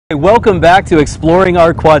Welcome back to Exploring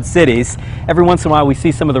Our Quad Cities. Every once in a while we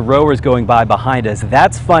see some of the rowers going by behind us.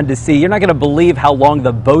 That's fun to see. You're not going to believe how long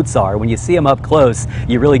the boats are. When you see them up close,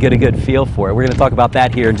 you really get a good feel for it. We're going to talk about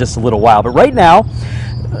that here in just a little while. But right now,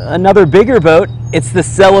 another bigger boat. It's the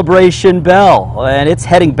Celebration Belle, and it's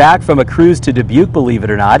heading back from a cruise to Dubuque, believe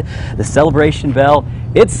it or not. The Celebration Belle,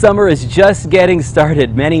 its summer is just getting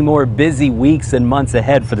started. Many more busy weeks and months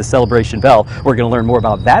ahead for the Celebration Belle. We're going to learn more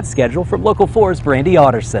about that schedule from Local 4's Brandy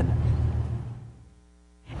Otterson.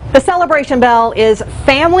 The Celebration Belle is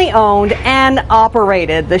family-owned and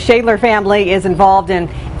operated. The Shadler family is involved in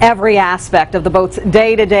every aspect of the boat's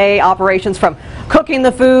day-to-day operations, from cooking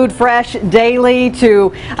the food fresh daily to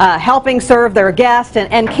helping serve their guests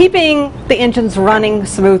and keeping the engines running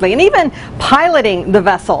smoothly, and even piloting the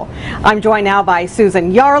vessel. I'm joined now by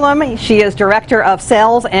Susan Yarolem. She is Director of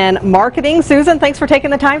Sales and Marketing. Susan, thanks for taking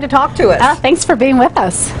the time to talk to us. Thanks for being with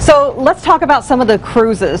us. So let's talk about some of the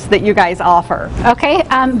cruises that you guys offer. Okay,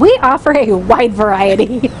 we offer a wide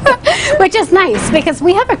variety, which is nice because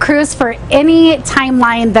we have a cruise for any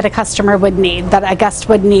timeline that a customer would need, that a guest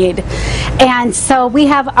would need. And so we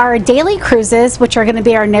have our daily cruises, which are going to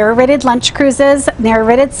be our narrated lunch cruises,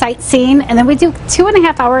 narrated sightseeing, and then we do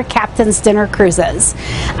 2.5-hour captain's dinner cruises.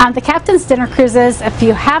 The captain's dinner cruises, if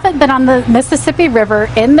you haven't been on the Mississippi River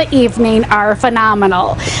in the evening, are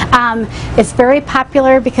phenomenal. It's very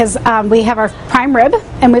popular because we have our prime rib,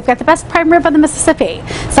 and we've got the best prime rib on the Mississippi.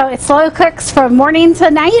 So it slow cooks from morning to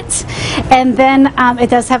night, and then it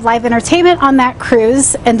does have live entertainment on that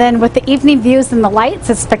cruise, and then with the evening views and the lights,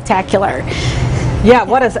 it's spectacular. Yeah,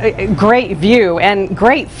 what a great view and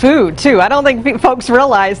great food too. I don't think folks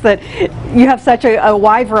realize that you have such a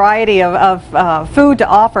wide variety of food to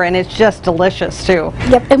offer, and it's just delicious too.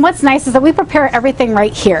 Yep, and what's nice is that we prepare everything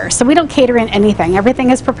right here, so we don't cater in anything.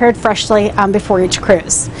 Everything is prepared freshly before each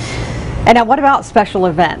cruise. And now what about special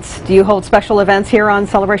events? Do you hold special events here on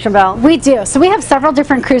Celebration Belle? We do. So we have several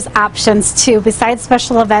different cruise options too, besides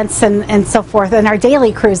special events and so forth in our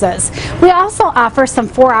daily cruises. We also offer some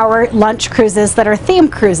 4-hour lunch cruises that are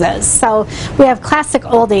themed cruises. So we have classic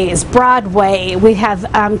oldies, Broadway, we have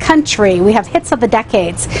country, we have hits of the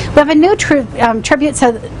decades. We have a new tribute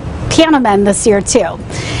to piano men this year too.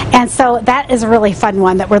 And so that is a really fun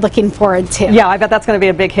one that we're looking forward to. Yeah, I bet that's going to be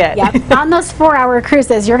a big hit. Yep. On those 4-hour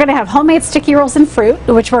cruises, you're going to have homemade sticky rolls and fruit,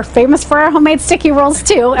 which we're famous for our homemade sticky rolls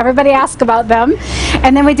too. Everybody asks about them.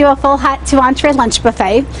 And then we do a full hot 2-entree lunch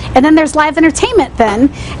buffet. And then there's live entertainment then,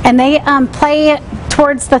 and they play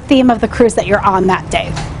towards the theme of the cruise that you're on that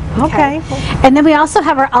day. Okay. And then we also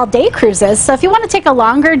have our all-day cruises. So if you want to take a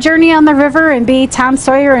longer journey on the river and be Tom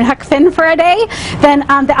Sawyer and Huck Finn for a day, then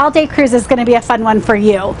the all-day cruise is going to be a fun one for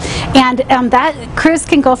you. And that cruise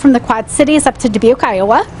can go from the Quad Cities up to Dubuque,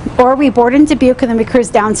 Iowa, or we board in Dubuque and then we cruise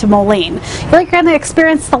down to Moline. You're going to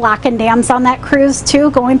experience the lock and dams on that cruise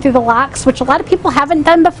too, going through the locks, which a lot of people haven't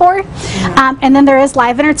done before. And then there is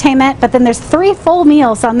live entertainment, but then there's 3 full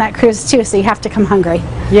meals on that cruise too, so you have to come hungry.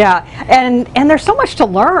 Yeah, and there's so much to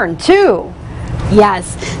learn too.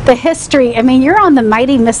 Yes, the history. I mean, you're on the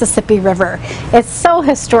mighty Mississippi River. It's so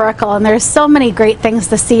historical, and there's so many great things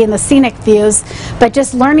to see in the scenic views, but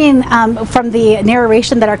just learning from the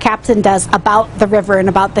narration that our captain does about the river and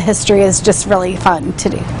about the history is just really fun to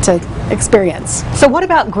do, to experience. So what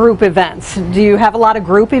about group events? Do you have a lot of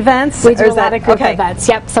group events? We do a lot of group events,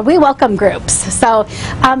 yep. So we welcome groups. So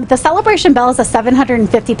the Celebration Belle is a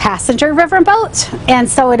 750 passenger riverboat, and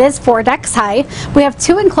so it is 4 decks high. We have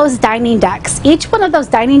 2 enclosed dining decks. Each one of those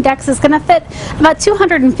dining decks is going to fit about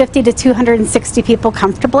 250 to 260 people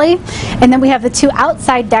comfortably. And then we have the 2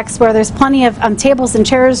 outside decks where there's plenty of tables and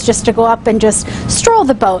chairs just to go up and just stroll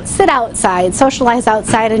the boat, sit outside, socialize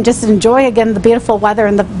outside, and just enjoy again the beautiful weather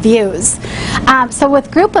and the views. So with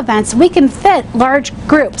group events, we can fit large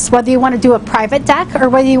groups, whether you want to do a private deck or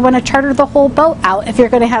whether you want to charter the whole boat out if you're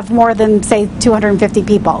going to have more than, say, 250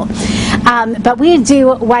 people. But we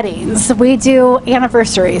do weddings, we do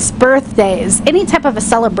anniversaries, birthdays, any type of a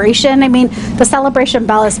celebration. I mean, the Celebration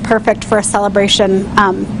Belle is perfect for a celebration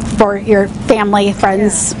for your family,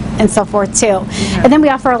 friends, and so forth too. And then we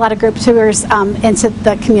offer a lot of group tours into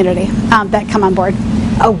the community that come on board.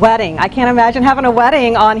 A wedding. I can't imagine having a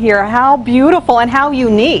wedding on here. How beautiful and how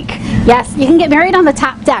unique. Yes, you can get married on the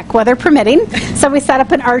top deck, weather permitting. So we set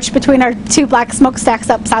up an arch between our 2 black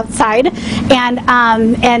smokestacks up outside,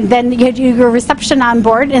 and then you do your reception on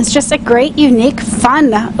board. And it's just a great, unique,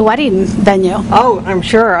 fun wedding venue. Oh, I'm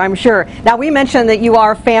sure, I'm sure. Now, we mentioned that you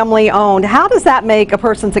are family owned. How does that make a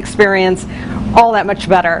person's experience all that much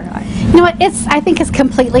better? You know what, I think it's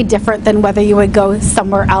completely different than whether you would go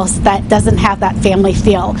somewhere else that doesn't have that family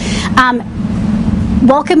feel.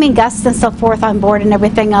 welcoming guests and so forth on board and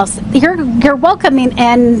everything else, you're welcoming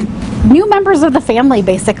in new members of the family,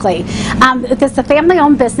 basically. It's a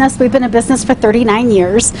family-owned business. We've been in business for 39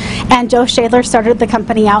 years, and Joe Shaler started the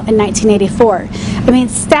company out in 1984. I mean,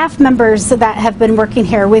 staff members that have been working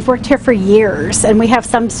here, we've worked here for years, and we have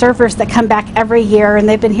some servers that come back every year, and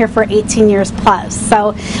they've been here for 18 years plus.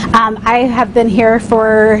 So I have been here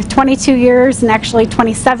for 22 years and actually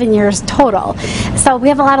 27 years total. So we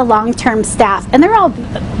have a lot of long-term staff, and they're all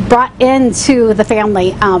brought into the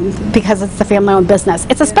family because it's the family-owned business.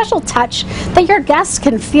 It's a special touch that your guests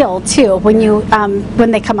can feel too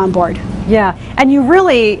when they come on board. Yeah, and you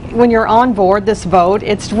really, when you're on board this boat,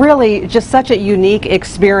 it's really just such a unique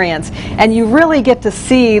experience, and you really get to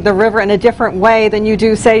see the river in a different way than you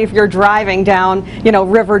do, say, if you're driving down,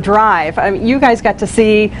 River Drive. I mean, you guys got to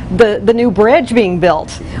see the new bridge being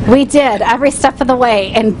built. We did, every step of the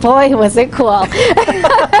way, and boy, was it cool.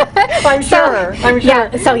 I'm sure.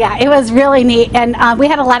 Yeah, it was really neat, and we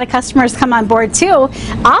had a lot of customers come on board too,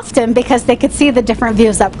 often because they could see the different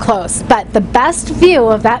views up close. But the best view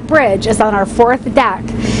of that bridge is on our 4th deck,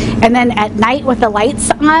 and then at night with the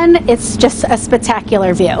lights on, it's just a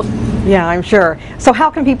spectacular view. Yeah, I'm sure. So how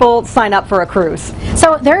can people sign up for a cruise?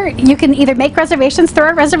 So you can either make reservations through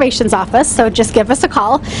our reservations office, so just give us a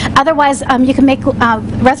call. Otherwise, you can make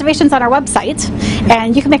reservations on our website,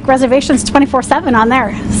 and you can make reservations 24/7 on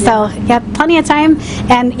there. So you have plenty of time,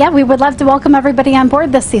 and yeah, we would love to welcome everybody on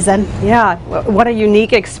board this season. Yeah, what a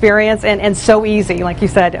unique experience, and so easy, like you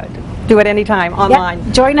said. Do it anytime online.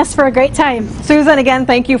 Yep. Join us for a great time. Susan, again,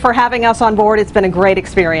 thank you for having us on board. It's been a great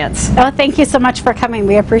experience. Oh, thank you so much for coming.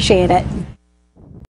 We appreciate it.